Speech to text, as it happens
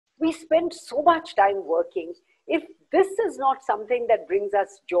We spend so much time working. If this is not something that brings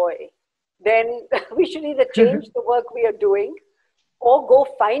us joy, then we should either change the work we are doing or go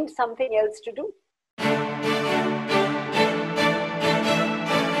find something else to do.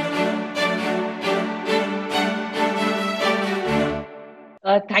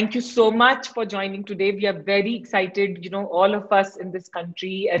 Thank you so much for joining today. We are very excited, all of us in this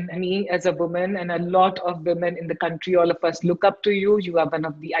country and me as a woman and a lot of women in the country, all of us look up to you. You are one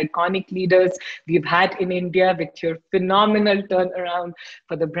of the iconic leaders we've had in India with your phenomenal turnaround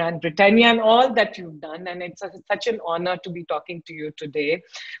for the brand Britannia and all that you've done. And it's such an honor to be talking to you today.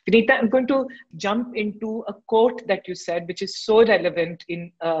 Vinita, I'm going to jump into a quote that you said, which is so relevant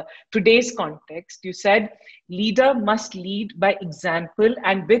in today's context. You said, leader must lead by example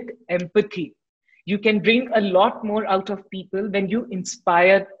and with empathy. You can bring a lot more out of people when you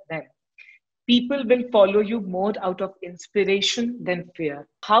inspire them. People will follow you more out of inspiration than fear.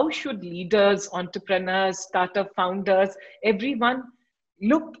 How should leaders, entrepreneurs, startup founders, everyone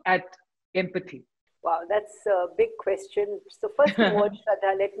look at empathy? Wow, that's a big question. So first of all,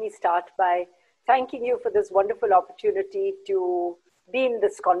 Shraddha, let me start by thanking you for this wonderful opportunity to be in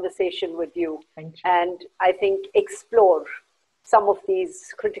this conversation with you. Thank you. And I think explore some of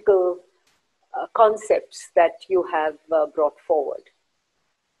these critical concepts that you have brought forward.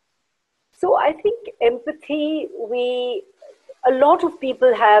 So I think empathy, a lot of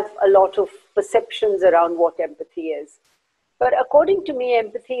people have a lot of perceptions around what empathy is. But according to me,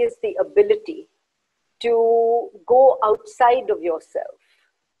 empathy is the ability to go outside of yourself,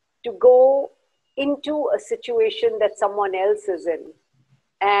 to go into a situation that someone else is in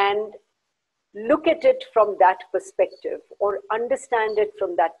and look at it from that perspective or understand it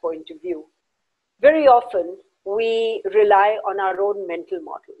from that point of view. Very often, we rely on our own mental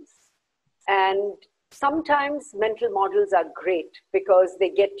models. And sometimes mental models are great because they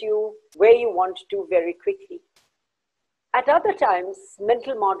get you where you want to very quickly. At other times,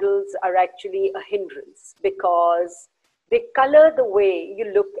 mental models are actually a hindrance because they color the way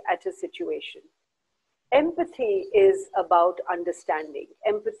you look at a situation. Empathy is about understanding.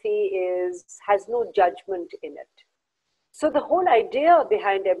 Empathy has no judgment in it. So the whole idea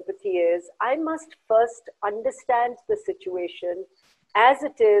behind empathy is I must first understand the situation as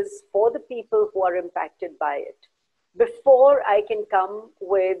it is for the people who are impacted by it before I can come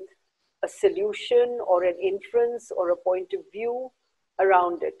with a solution or an inference or a point of view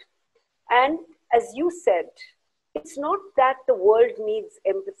around it. And as you said, it's not that the world needs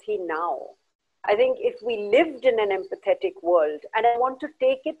empathy now. I think if we lived in an empathetic world, and I want to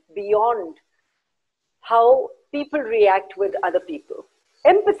take it beyond how people react with other people.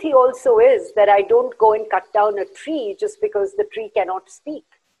 Empathy also is that I don't go and cut down a tree just because the tree cannot speak.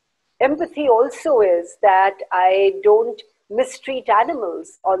 Empathy also is that I don't mistreat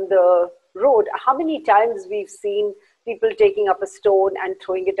animals on the road. How many times we've seen people taking up a stone and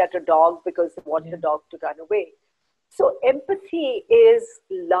throwing it at a dog because they want the dog to run away. So empathy is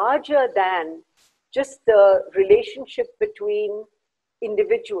larger than just the relationship between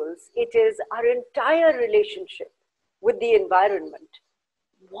individuals. It is our entire relationship with the environment.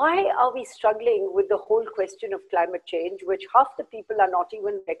 Why are we struggling with the whole question of climate change, which half the people are not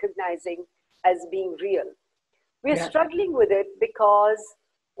even recognizing as being real? We're struggling with it because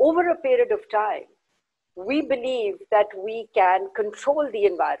over a period of time, we believe that we can control the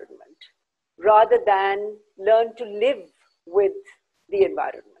environment rather than learn to live with the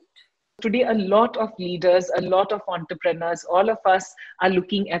environment. Today, a lot of leaders, a lot of entrepreneurs, all of us are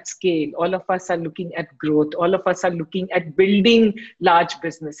looking at scale. All of us are looking at growth. All of us are looking at building large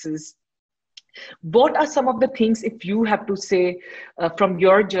businesses. What are some of the things, if you have to say from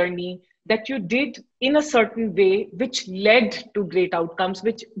your journey, that you did in a certain way, which led to great outcomes,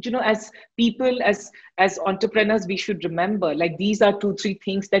 which, as people, as entrepreneurs, we should remember, like these are 2-3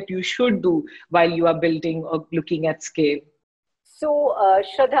 things that you should do while you are building or looking at scale? So,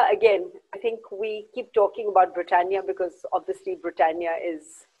 Shraddha, again, I think we keep talking about Britannia because obviously Britannia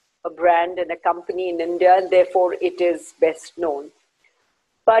is a brand and a company in India, and therefore it is best known.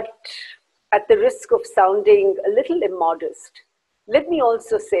 But at the risk of sounding a little immodest, let me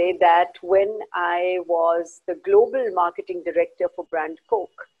also say that when I was the global marketing director for brand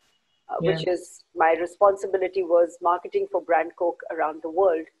Coke, which is my responsibility was marketing for brand Coke around the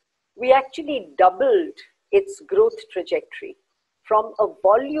world, we actually doubled its growth trajectory from a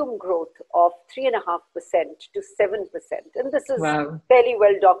volume growth of 3.5% to 7%. And this is fairly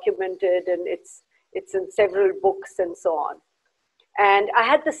well documented, and it's in several books and so on. And I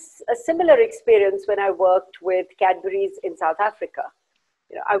had a similar experience when I worked with Cadbury's in South Africa.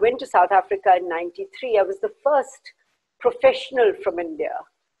 I went to South Africa in '93. I was the first professional from India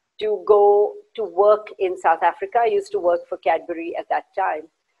to go to work in South Africa. I used to work for Cadbury at that time.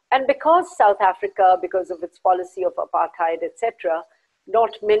 And because South Africa, because of its policy of apartheid, etc.,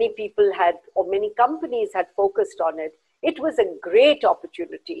 not many people had, or many companies had focused on it, it was a great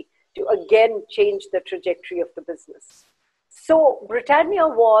opportunity to again change the trajectory of the business. So Britannia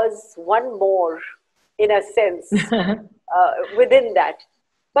was one more, in a sense, within that.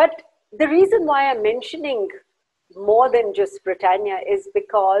 But the reason why I'm mentioning more than just Britannia is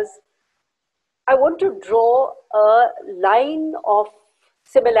because I want to draw a line of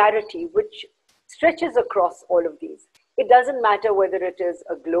similarity which stretches across all of these. It doesn't matter whether it is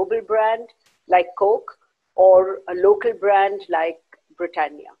a global brand like Coke or a local brand like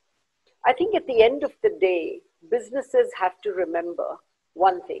Britannia. I think at the end of the day, businesses have to remember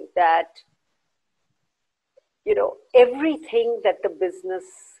one thing, that everything that the business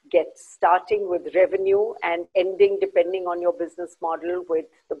gets, starting with revenue and ending, depending on your business model, with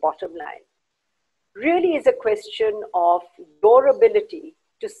the bottom line, really is a question of your ability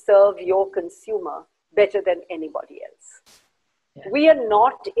to serve your consumer better than anybody else. Yeah. We are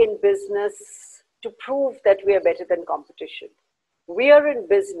not in business to prove that we are better than competition. We are in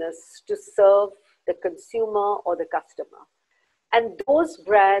business to serve the consumer or the customer. And those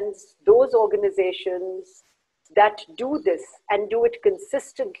brands, those organizations that do this and do it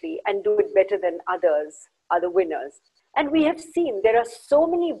consistently and do it better than others are the winners. And we have seen there are so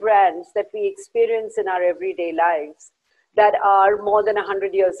many brands that we experience in our everyday lives that are more than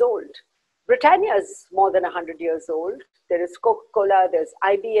 100 years old. Britannia is more than 100 years old. There is Coca-Cola, there's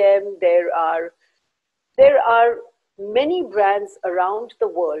IBM, there are many brands around the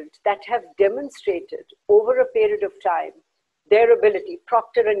world that have demonstrated over a period of time their ability,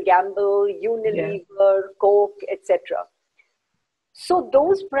 Procter & Gamble, Unilever, Coke, etc. So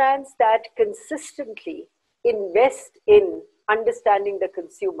those brands that consistently invest in understanding the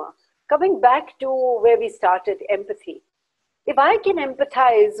consumer, coming back to where we started, empathy. If I can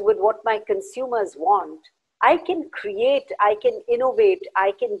empathize with what my consumers want, I can create, I can innovate,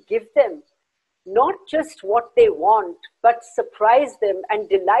 I can give them not just what they want, but surprise them and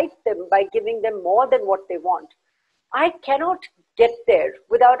delight them by giving them more than what they want. I cannot get there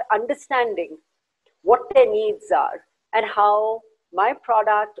without understanding what their needs are and how my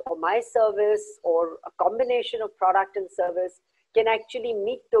product or my service or a combination of product and service can actually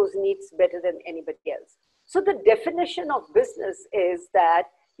meet those needs better than anybody else. So the definition of business is that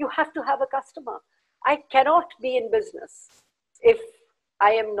you have to have a customer. I cannot be in business if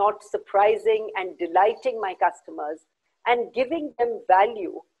I am not surprising and delighting my customers and giving them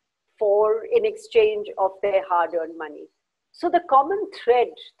value in exchange of their hard-earned money. So the common thread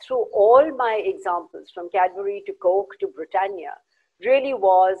through all my examples, from Cadbury to Coke to Britannia, really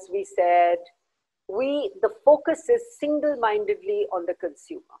was, we said, the focus is single-mindedly on the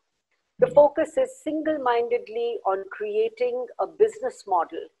consumer. The focus is single-mindedly on creating a business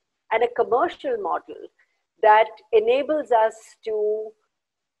model and a commercial model that enables us to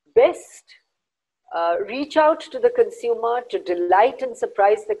best reach out to the consumer, to delight and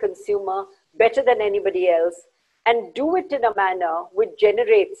surprise the consumer better than anybody else, and do it in a manner which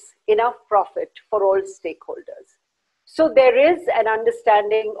generates enough profit for all stakeholders. So there is an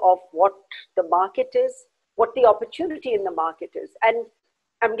understanding of what the market is, what the opportunity in the market is. And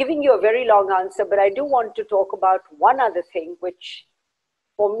I'm giving you a very long answer, but I do want to talk about one other thing, which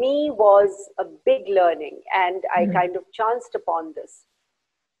for me was a big learning, and I kind of chanced upon this.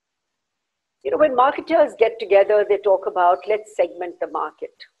 When marketers get together, they talk about, let's segment the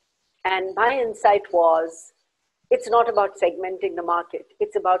market. And my insight was, it's not about segmenting the market.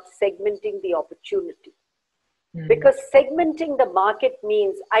 It's about segmenting the opportunity. Because segmenting the market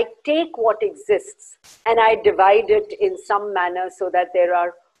means I take what exists and I divide it in some manner so that there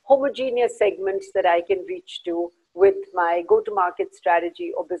are homogeneous segments that I can reach to with my go-to-market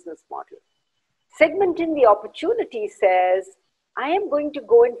strategy or business model. Segmenting the opportunity says, I am going to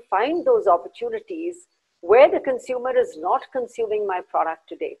go and find those opportunities where the consumer is not consuming my product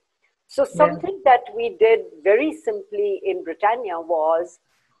today. So something that we did very simply in Britannia was,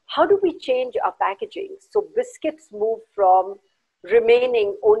 how do we change our packaging? So biscuits move from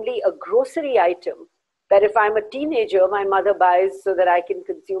remaining only a grocery item that if I'm a teenager, my mother buys so that I can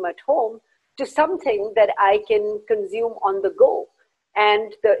consume at home, to something that I can consume on the go.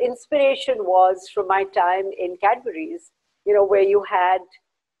 And the inspiration was from my time in Cadbury's, where you had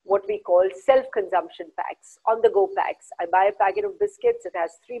what we call self-consumption packs, on-the-go packs. I buy a packet of biscuits, it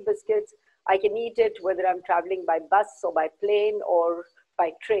has 3 biscuits. I can eat it whether I'm traveling by bus or by plane or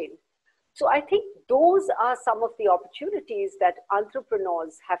by train. So I think those are some of the opportunities that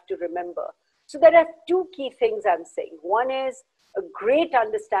entrepreneurs have to remember. So there are 2 key things I'm saying. One is a great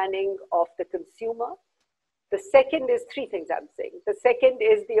understanding of the consumer. The second is three things I'm saying. The second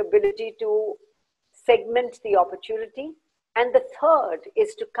is the ability to segment the opportunity. And the third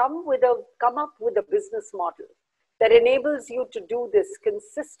is to come up with a business model that enables you to do this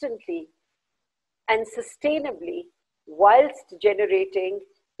consistently and sustainably whilst generating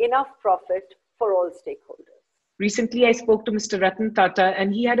enough profit for all stakeholders. Recently, I spoke to Mr. Ratan Tata,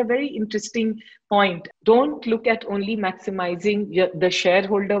 and he had a very interesting point. Don't look at only maximizing the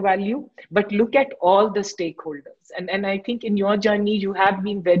shareholder value, but look at all the stakeholders. And I think in your journey, you have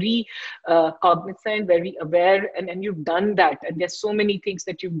been very cognizant, very aware, and you've done that. And there's so many things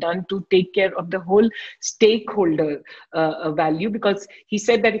that you've done to take care of the whole stakeholder value, because he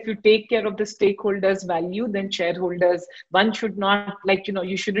said that if you take care of the stakeholders' value, then shareholders, one should not,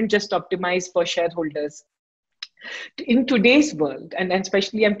 you shouldn't just optimize for shareholders. In today's world, and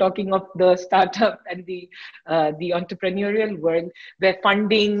especially I'm talking of the startup and the entrepreneurial world, where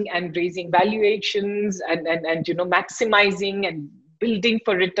funding and raising valuations and maximizing and building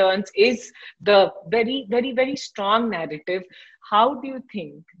for returns is the very, very, very strong narrative. How do you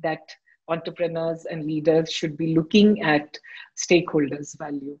think that entrepreneurs and leaders should be looking at stakeholders'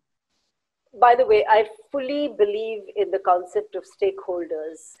 value? By the way, I fully believe in the concept of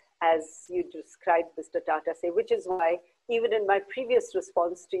stakeholders, as you described Mr. Tata say, which is why even in my previous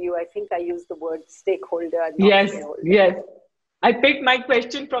response to you, I think I used the word stakeholder and not shareholder. Yes. I picked my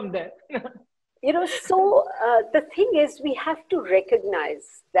question from there. So the thing is, we have to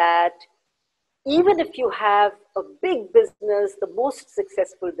recognize that even if you have a big business, the most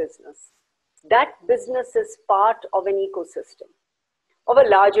successful business, that business is part of an ecosystem, of a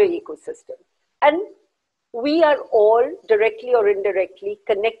larger ecosystem. And we are all directly or indirectly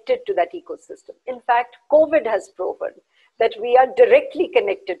connected to that ecosystem. In fact, COVID has proven that we are directly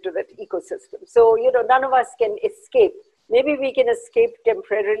connected to that ecosystem. So, none of us can escape. Maybe we can escape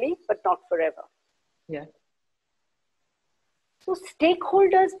temporarily, but not forever. Yeah. So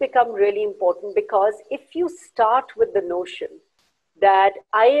stakeholders become really important, because if you start with the notion that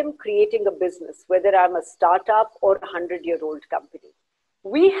I am creating a business, whether I'm a startup or a 100-year-old company,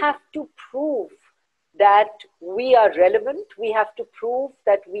 we have to prove that we are relevant. We have to prove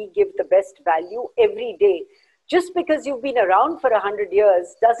that we give the best value every day. Just because you've been around for 100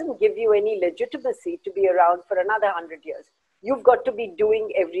 years doesn't give you any legitimacy to be around for another 100 years. You've got to be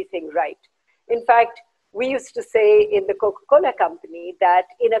doing everything right. In fact, we used to say in the Coca-Cola company that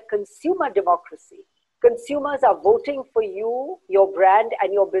in a consumer democracy, consumers are voting for you, your brand,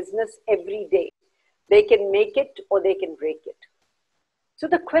 and your business every day. They can make it or they can break it. So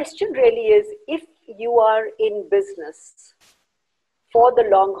the question really is, if you are in business for the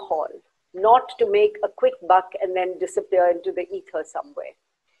long haul, not to make a quick buck and then disappear into the ether somewhere.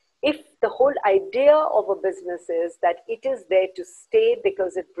 If the whole idea of a business is that it is there to stay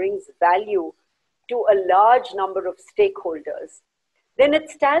because it brings value to a large number of stakeholders, then it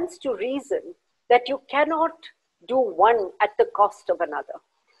stands to reason that you cannot do one at the cost of another.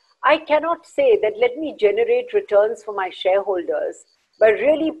 I cannot say that let me generate returns for my shareholders by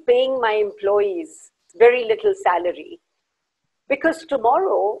really paying my employees very little salary, because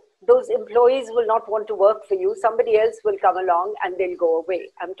tomorrow those employees will not want to work for you. Somebody else will come along and they'll go away.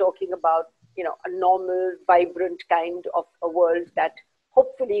 I'm talking about, a normal, vibrant kind of a world that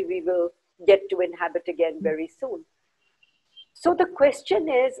hopefully we will get to inhabit again very soon. So the question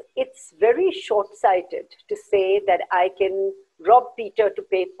is, it's very short-sighted to say that I can rob Peter to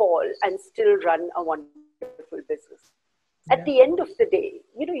pay Paul and still run a wonderful business. At the end of the day,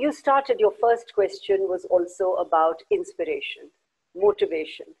 you started, your first question was also about inspiration,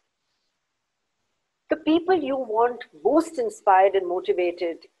 motivation. The people you want most inspired and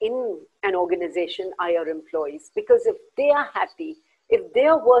motivated in an organization are your employees, because if they are happy, if they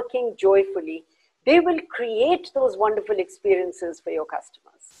are working joyfully, they will create those wonderful experiences for your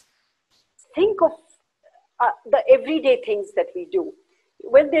customers. Think of the everyday things that we do.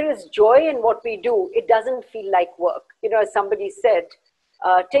 When there is joy in what we do, it doesn't feel like work. As somebody said,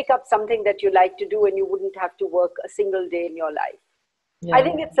 take up something that you like to do and you wouldn't have to work a single day in your life. Yeah. I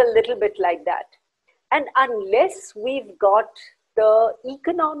think it's a little bit like that. And unless we've got the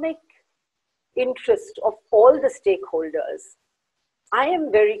economic interest of all the stakeholders, I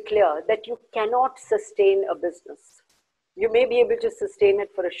am very clear that you cannot sustain a business. You may be able to sustain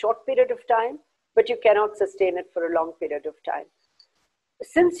it for a short period of time, but you cannot sustain it for a long period of time.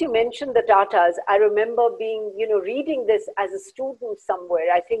 Since you mentioned the Tatas, I remember reading this as a student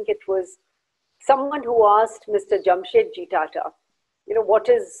somewhere. I think it was someone who asked Mr. Jamshedji Tata, what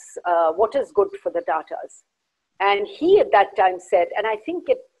is good for the Tatas? And he at that time said, and I think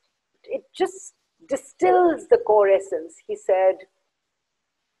it just distills the core essence. He said,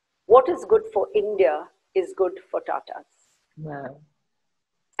 what is good for India is good for Tatas. Wow.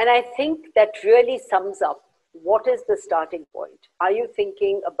 And I think that really sums up what is the starting point. Are you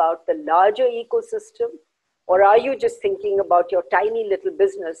thinking about the larger ecosystem, or are you just thinking about your tiny little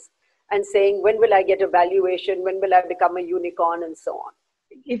business and saying, when will I get a valuation? When will I become a unicorn, and so on?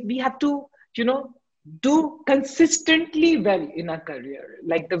 If we have to, do consistently well in our career,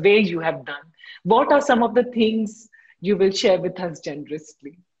 like the way you have done, what are some of the things you will share with us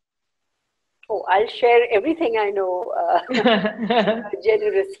generously? Oh, I'll share everything I know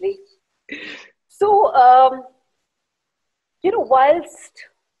generously. So,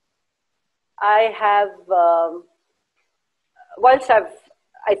 whilst I've,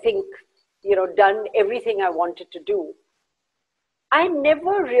 I think, done everything I wanted to do, I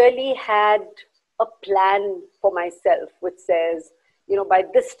never really had a plan for myself which says, by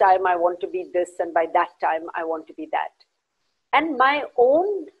this time I want to be this, and by that time I want to be that. And my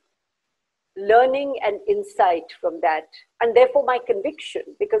own learning and insight from that, and therefore my conviction,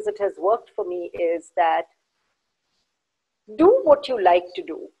 because it has worked for me, is that do what you like to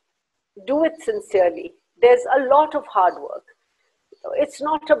do it sincerely. There's a lot of hard work. It's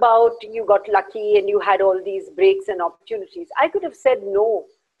not about you got lucky and you had all these breaks and opportunities. I could have said no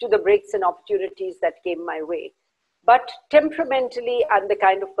to the breaks and opportunities that came my way. But temperamentally, I'm the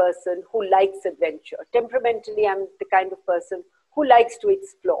kind of person who likes adventure. Temperamentally, I'm the kind of person who likes to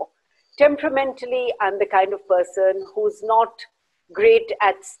explore. Temperamentally, I'm the kind of person who's not great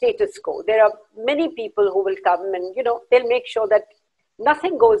at status quo. There are many people who will come and, they'll make sure that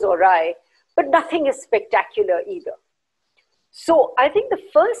nothing goes awry, but nothing is spectacular either. So I think the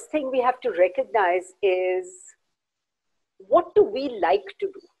first thing we have to recognize is, what do we like to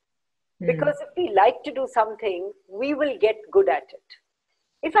do? Because if we like to do something, we will get good at it.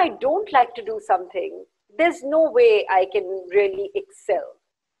 If I don't like to do something, there's no way I can really excel.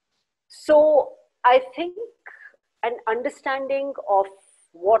 So I think an understanding of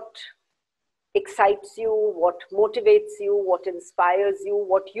what excites you, what motivates you, what inspires you,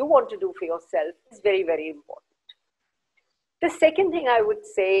 what you want to do for yourself is very, very important. The second thing I would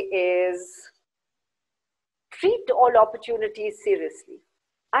say is, treat all opportunities seriously.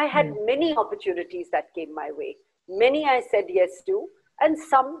 I had many opportunities that came my way. Many I said yes to, and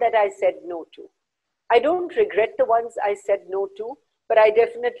some that I said no to. I don't regret the ones I said no to, but I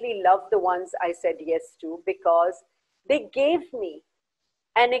definitely love the ones I said yes to, because they gave me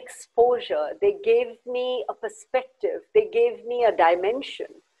an exposure, they gave me a perspective, they gave me a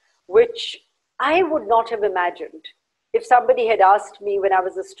dimension which I would not have imagined. If somebody had asked me when I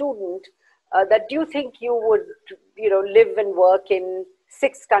was a student, that do you think you would, live and work in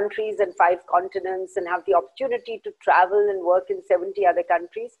 6 countries and 5 continents and have the opportunity to travel and work in 70 other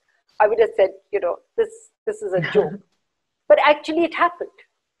countries, I would have said, this is a joke. But actually it happened.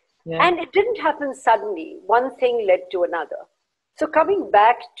 Yeah. And it didn't happen suddenly. One thing led to another. So coming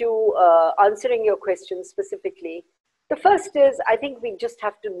back to answering your question specifically, the first is, I think we just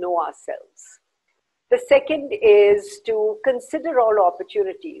have to know ourselves. The second is to consider all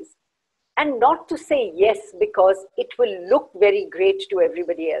opportunities and not to say yes because it will look very great to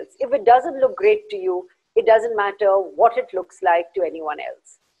everybody else. If it doesn't look great to you, it doesn't matter what it looks like to anyone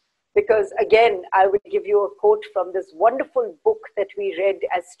else. Because again, I will give you a quote from this wonderful book that we read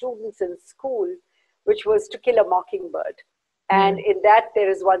as students in school, which was To Kill a Mockingbird. And in that, there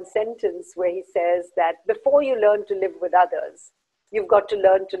is one sentence where he says that before you learn to live with others, you've got to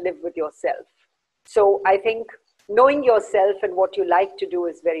learn to live with yourself. So I think knowing yourself and what you like to do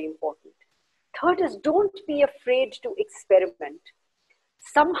is very important. Third is, don't be afraid to experiment.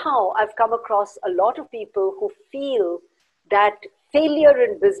 Somehow I've come across a lot of people who feel that failure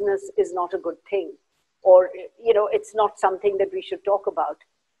in business is not a good thing, or, it's not something that we should talk about.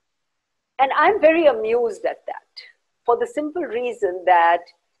 And I'm very amused at that, for the simple reason that,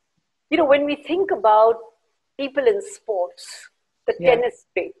 when we think about people in sports, the tennis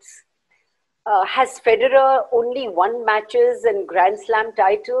greats, has Federer only won matches and Grand Slam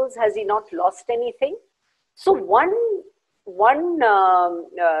titles? Has he not lost anything? So one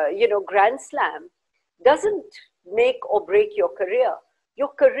Grand Slam doesn't make or break your career. Your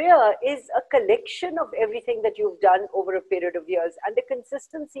career is a collection of everything that you've done over a period of years and the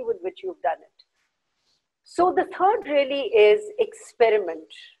consistency with which you've done it. So the third really is experiment.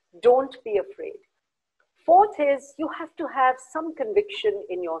 Don't be afraid. Fourth is, you have to have some conviction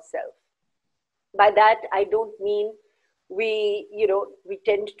in yourself. By that, I don't mean we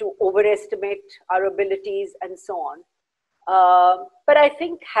tend to overestimate our abilities and so on. But I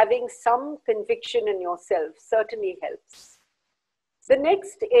think having some conviction in yourself certainly helps. The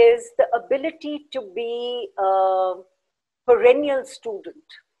next is the ability to be a perennial student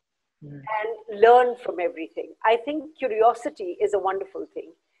and learn from everything. I think curiosity is a wonderful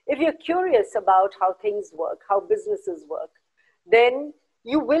thing. If you're curious about how things work, how businesses work, then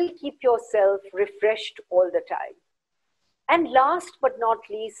you will keep yourself refreshed all the time. And last but not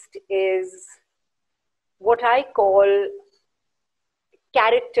least is what I call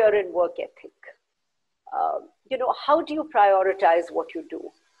character and work ethic. How do you prioritize what you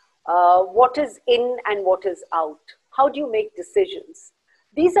do? What is in and what is out? How do you make decisions?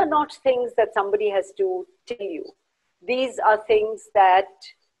 These are not things that somebody has to tell you. These are things that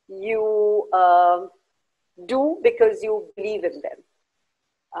you do because you believe in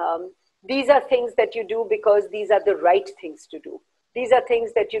them. These are things that you do because these are the right things to do. These are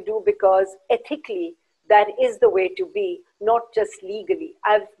things that you do because ethically that is the way to be, not just legally.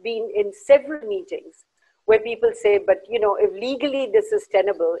 I've been in several meetings where people say, but if legally this is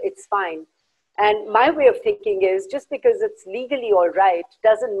tenable, it's fine. And my way of thinking is just because it's legally all right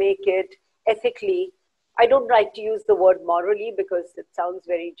doesn't make it ethically. I don't like to use the word morally because it sounds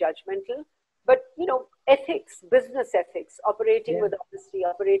very judgmental, but ethics, business ethics, operating with honesty,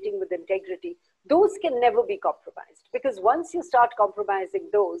 operating with integrity, those can never be compromised, because once you start compromising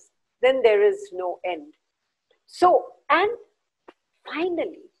those, then there is no end. So, and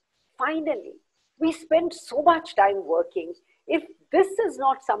finally, we spend so much time working. If this is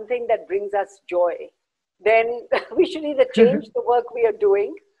not something that brings us joy, then we should either change the work we are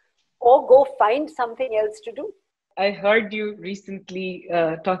doing or go find something else to do. I heard you recently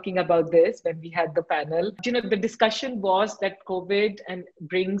talking about this when we had the panel. The discussion was that COVID and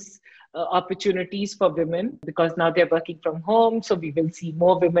brings opportunities for women because now they're working from home. So we will see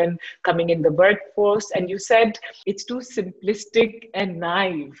more women coming in the workforce. And you said it's too simplistic and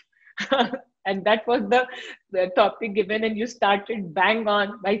naive. And that was the topic given. And you started bang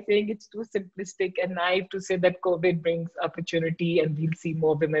on by saying it's too simplistic and naive to say that COVID brings opportunity and we'll see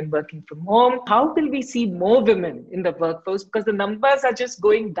more women working from home. How will we see more women in the workforce? Because the numbers are just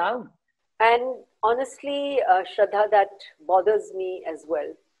going down. And honestly, Shraddha, that bothers me as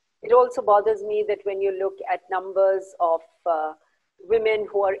well. It also bothers me that when you look at numbers of women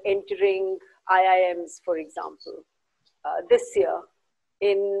who are entering IIMs, for example, this year,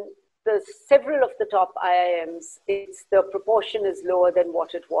 in several of the top IIMs, the proportion is lower than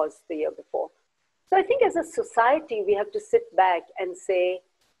what it was the year before. So I think as a society, we have to sit back and say,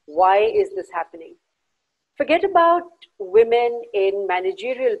 why is this happening? Forget about women in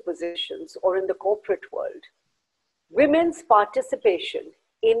managerial positions or in the corporate world. Women's participation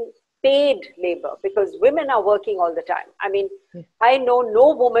in paid labor, because women are working all the time. I mean, I know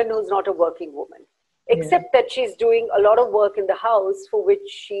no woman who's not a working woman, except that she's doing a lot of work in the house for which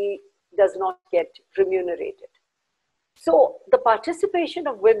she does not get remunerated. So the participation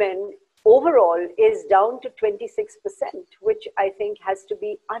of women overall is down to 26%, which I think has to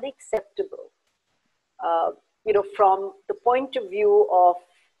be unacceptable, from the point of view of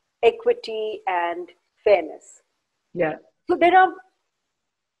equity and fairness. Yeah. So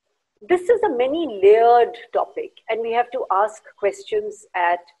this is a many layered topic, and we have to ask questions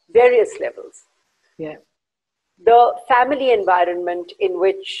at various levels. Yeah. The family environment in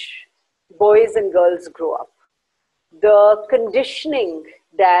which boys and girls grow up, the conditioning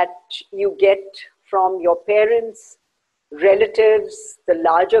that you get from your parents, relatives, the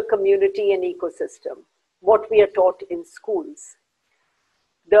larger community and ecosystem, what we are taught in schools,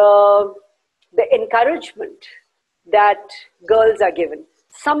 the encouragement that girls are given.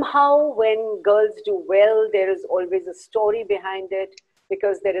 Somehow when girls do well, there is always a story behind it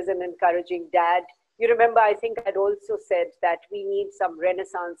because there is an encouraging dad. You remember, I think I'd also said that we need some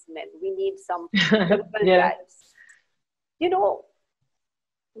Renaissance men. We need some dads.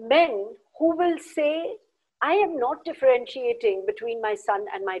 Men who will say, I am not differentiating between my son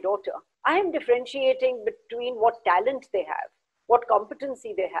and my daughter. I am differentiating between what talent they have, what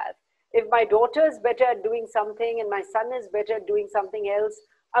competency they have. If my daughter is better at doing something and my son is better at doing something else,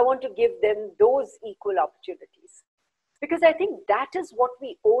 I want to give them those equal opportunities. Because I think that is what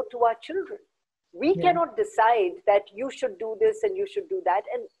we owe to our children. We cannot decide that you should do this and you should do that,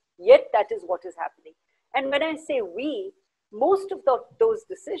 and yet that is what is happening. And when I say we, most of those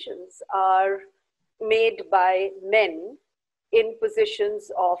decisions are made by men in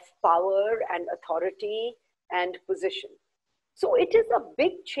positions of power and authority and position. So it is a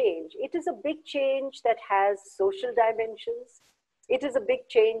big change. It is a big change that has social dimensions. It is a big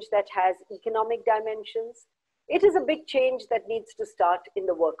change that has economic dimensions. It is a big change that needs to start in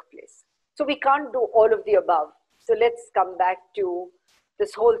the workplace. So we can't do all of the above. So let's come back to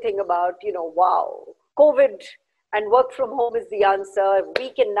this whole thing about, wow, COVID and work from home is the answer.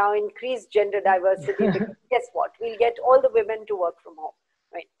 We can now increase gender diversity because guess what? We'll get all the women to work from home.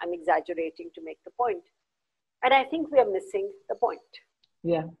 Right? I'm exaggerating to make the point. And I think we are missing the point.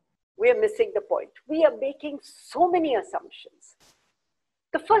 Yeah. We are missing the point. We are making so many assumptions.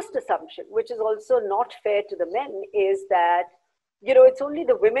 The first assumption, which is also not fair to the men, is that, it's only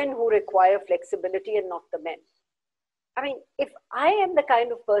the women who require flexibility and not the men. I mean, if I am the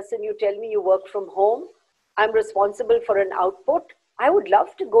kind of person you tell me you work from home, I'm responsible for an output, I would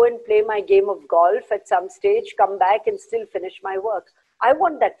love to go and play my game of golf at some stage, come back and still finish my work. I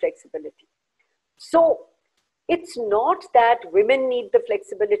want that flexibility. So it's not that women need the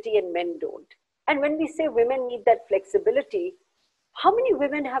flexibility and men don't. And when we say women need that flexibility, how many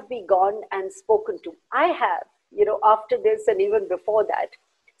women have we gone and spoken to? I have, after this and even before that,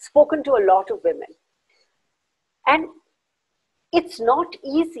 spoken to a lot of women. And it's not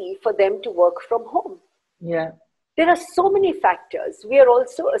easy for them to work from home. Yeah. There are so many factors. We are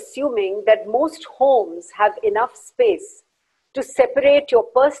also assuming that most homes have enough space to separate your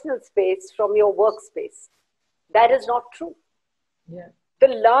personal space from your workspace. That is not true. Yeah. The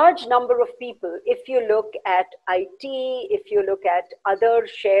large number of people, if you look at IT, if you look at other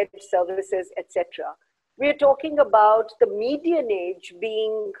shared services, etc., we are talking about the median age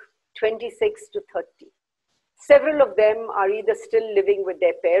being 26 to 30. Several of them are either still living with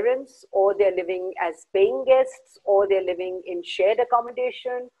their parents, or they're living as paying guests, or they're living in shared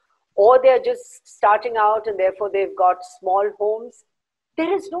accommodation, or they're just starting out and therefore they've got small homes.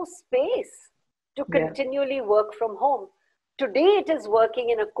 There is no space to continually work from home. Today it is working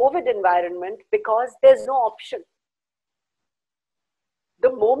in a COVID environment because there's no option.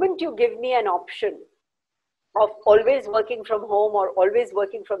 The moment you give me an option of always working from home or always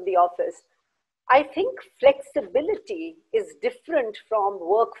working from the office, I think flexibility is different from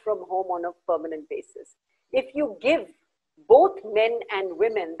work from home on a permanent basis. If you give both men and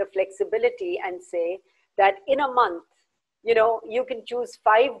women the flexibility and say that in a month, you can choose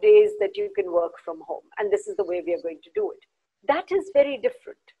 5 days that you can work from home, and this is the way we are going to do it. That is very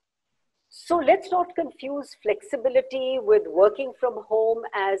different. So let's not confuse flexibility with working from home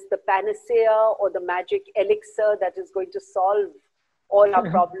as the panacea or the magic elixir that is going to solve all our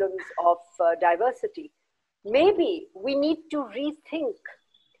problems of diversity. Maybe we need to rethink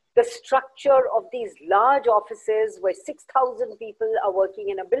the structure of these large offices where 6,000 people are working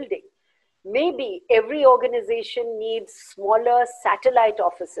in a building. Maybe every organization needs smaller satellite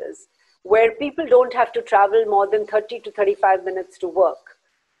offices where people don't have to travel more than 30 to 35 minutes to work.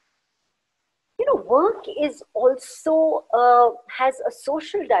 Work is also has a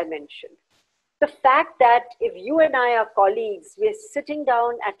social dimension. The fact that if you and I are colleagues, we're sitting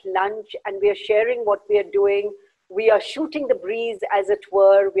down at lunch and we are sharing what we are doing, we are shooting the breeze, as it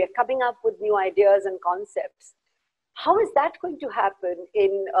were, we are coming up with new ideas and concepts. How is that going to happen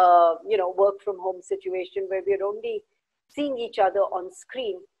in work from home situation where we're only seeing each other on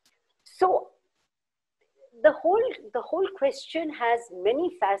screen? So the whole question has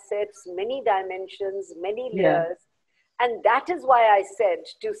many facets, many dimensions, many layers. And that is why I said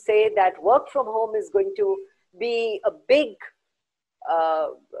to say that work from home is going to be a big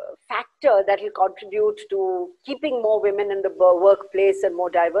factor that will contribute to keeping more women in the workplace and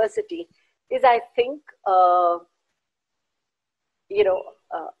more diversity is, I think, an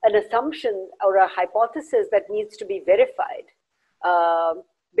assumption or a hypothesis that needs to be verified.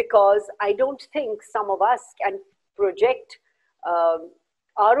 Because I don't think some of us can project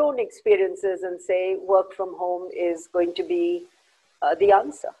our own experiences and say work from home is going to be the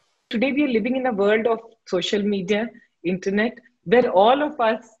answer. Today we are living in a world of social media, internet, where all of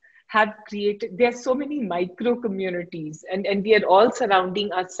us have created, there are so many micro communities, and we are all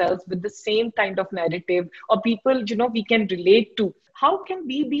surrounding ourselves with the same kind of narrative or people, we can relate to. How can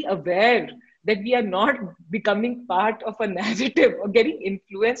we be aware that we are not becoming part of a narrative or getting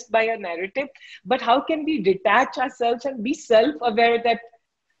influenced by a narrative, but how can we detach ourselves and be self-aware that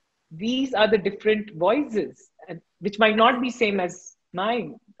these are the different voices, which might not be same as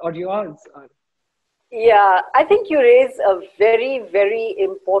mine or yours? Yeah, I think you raise a very, very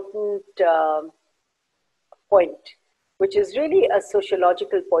important point, which is really a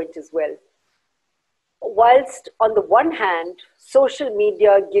sociological point as well. Whilst on the one hand, social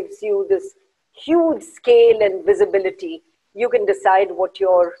media gives you this huge scale and visibility, you can decide what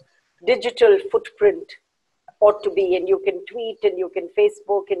your digital footprint ought to be, and you can tweet and you can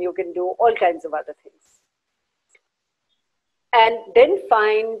Facebook and you can do all kinds of other things. And then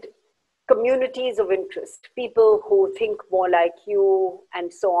find communities of interest, people who think more like you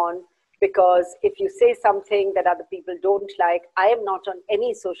and so on, because if you say something that other people don't like, I am not on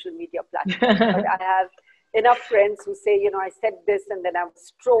any social media platform, but I have enough friends who say, I said this and then I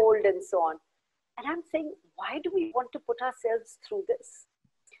was trolled and so on. And I'm saying, why do we want to put ourselves through this?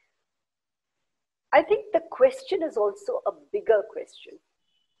 I think the question is also a bigger question.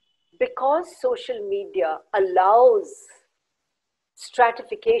 Because social media allows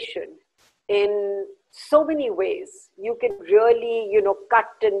stratification in so many ways, you can really, cut,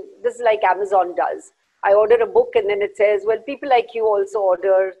 and this is like Amazon does. I order a book and then it says, well, people like you also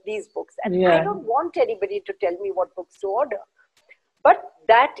order these books. And I don't want anybody to tell me what books to order. But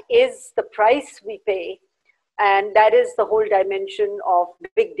that is the price we pay. And that is the whole dimension of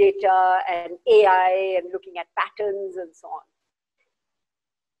big data and AI and looking at patterns and so on.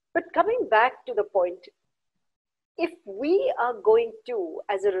 But coming back to the point, if we are going to,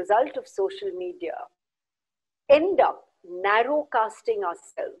 as a result of social media, end up narrow casting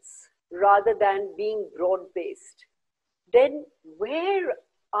ourselves rather than being broad-based, then where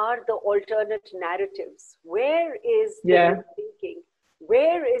are the alternate narratives? Where is the new thinking?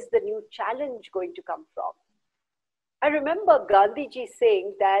 Where is the new challenge going to come from? I remember Gandhiji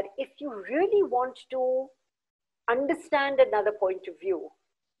saying that if you really want to understand another point of view,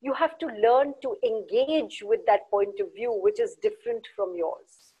 you have to learn to engage with that point of view, which is different from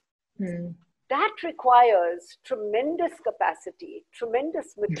yours. That requires tremendous capacity,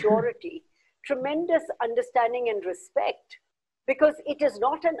 tremendous maturity, tremendous understanding and respect, because it is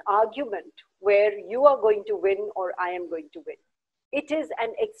not an argument where you are going to win or I am going to win. It is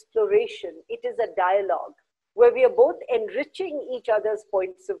an exploration. It is a dialogue where we are both enriching each other's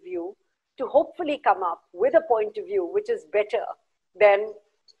points of view to hopefully come up with a point of view which is better than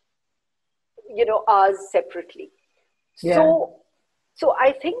ours separately. So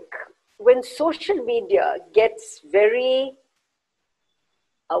I think when social media gets very,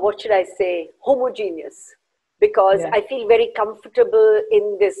 what should I say, homogeneous, because I feel very comfortable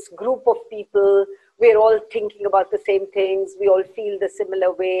in this group of people. We're all thinking about the same things. We all feel the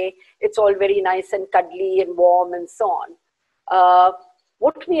similar way. It's all very nice and cuddly and warm and so on.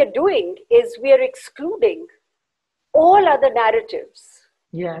 What we are doing is we are excluding all other narratives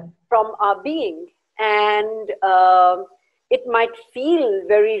from our being. And it might feel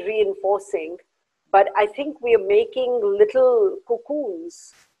very reinforcing, but I think we are making little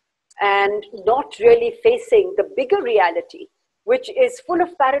cocoons and not really facing the bigger reality, which is full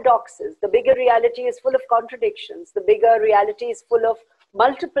of paradoxes. The bigger reality is full of contradictions. The bigger reality is full of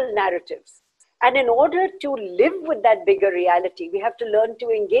multiple narratives. And in order to live with that bigger reality, we have to learn to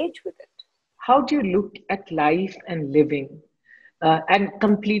engage with it. How do you look at life and living? And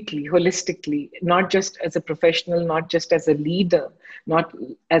completely, holistically, not just as a professional, not just as a leader, not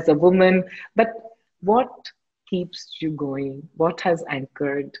as a woman, but what keeps you going? What has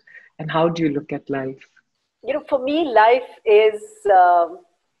anchored? And how do you look at life? For me, life is,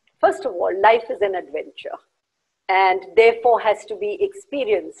 first of all, life is an adventure and therefore has to be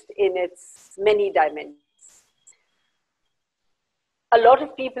experienced in its many dimensions. A lot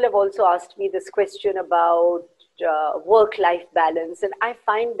of people have also asked me this question about work-life balance, and I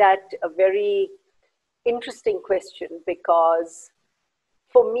find that a very interesting question because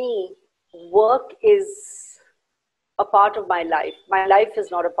for me, work is a part of my life. My life is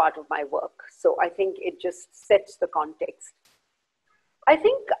not a part of my work. So I think it just sets the context. I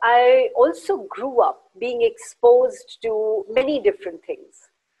think I also grew up being exposed to many different things.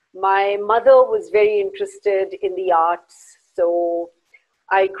 My mother was very interested in the arts, so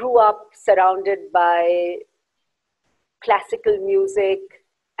I grew up surrounded by classical music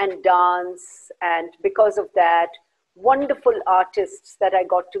and dance, and because of that, wonderful artists that I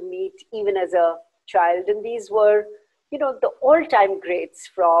got to meet even as a child. And these were, the all-time greats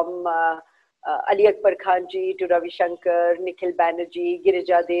from Ali Akbar Khanji to Ravi Shankar, Nikhil Banerjee,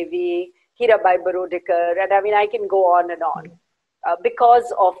 Girija Devi, Hirabai Barodikar, and I mean, I can go on and on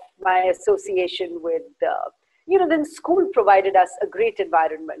because of my association with then school provided us a great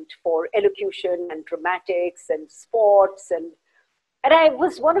environment for elocution and dramatics and sports. And I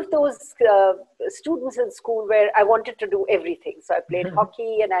was one of those students in school where I wanted to do everything. So I played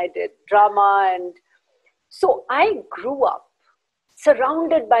hockey and I did drama. And so I grew up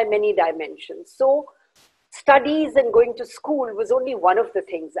surrounded by many dimensions. So studies and going to school was only one of the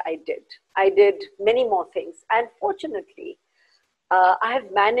things I did. I did many more things. And fortunately, I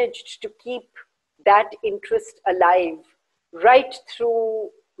have managed to keep that interest alive right through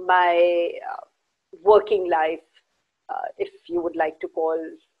my working life, if you would like to call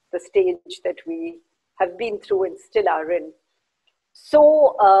the stage that we have been through and still are in.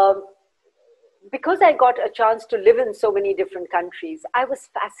 So because I got a chance to live in so many different countries, I was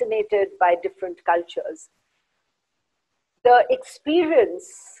fascinated by different cultures. The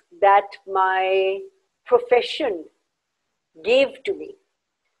experience that my profession gave to me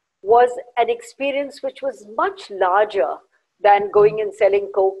was an experience which was much larger than going and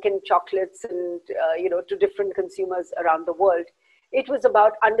selling Coke and chocolates and, to different consumers around the world. It was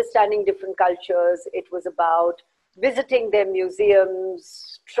about understanding different cultures. It was about visiting their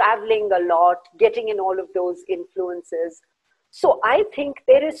museums, traveling a lot, getting in all of those influences. So I think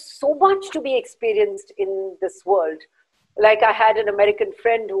there is so much to be experienced in this world. Like I had an American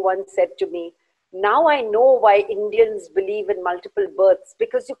friend who once said to me, now I know why Indians believe in multiple births,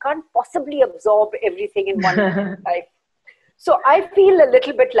 because you can't possibly absorb everything in one life. So I feel a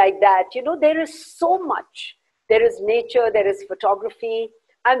little bit like that. There is so much. There is nature, there is photography.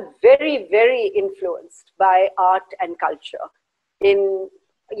 I'm very, very influenced by art and culture in,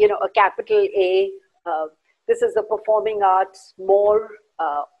 a capital A. This is the performing arts more,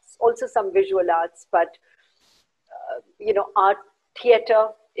 also some visual arts, but, art, theater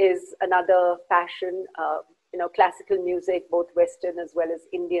is another passion, classical music, both Western as well as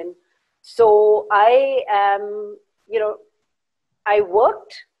Indian. So I am, I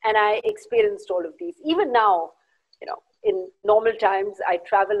worked and I experienced all of these. Even now, in normal times, I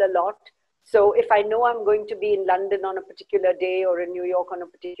travel a lot. So if I know I'm going to be in London on a particular day or in New York on a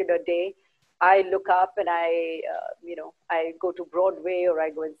particular day, I look up and I go to Broadway, or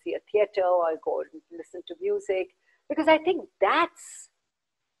I go and see a theater, or I go and listen to music, because I think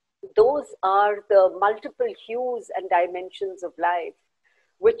those are the multiple hues and dimensions of life,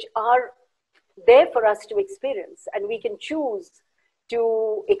 which are there for us to experience, and we can choose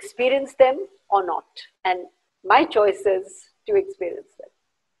to experience them or not. And my choice is to experience them.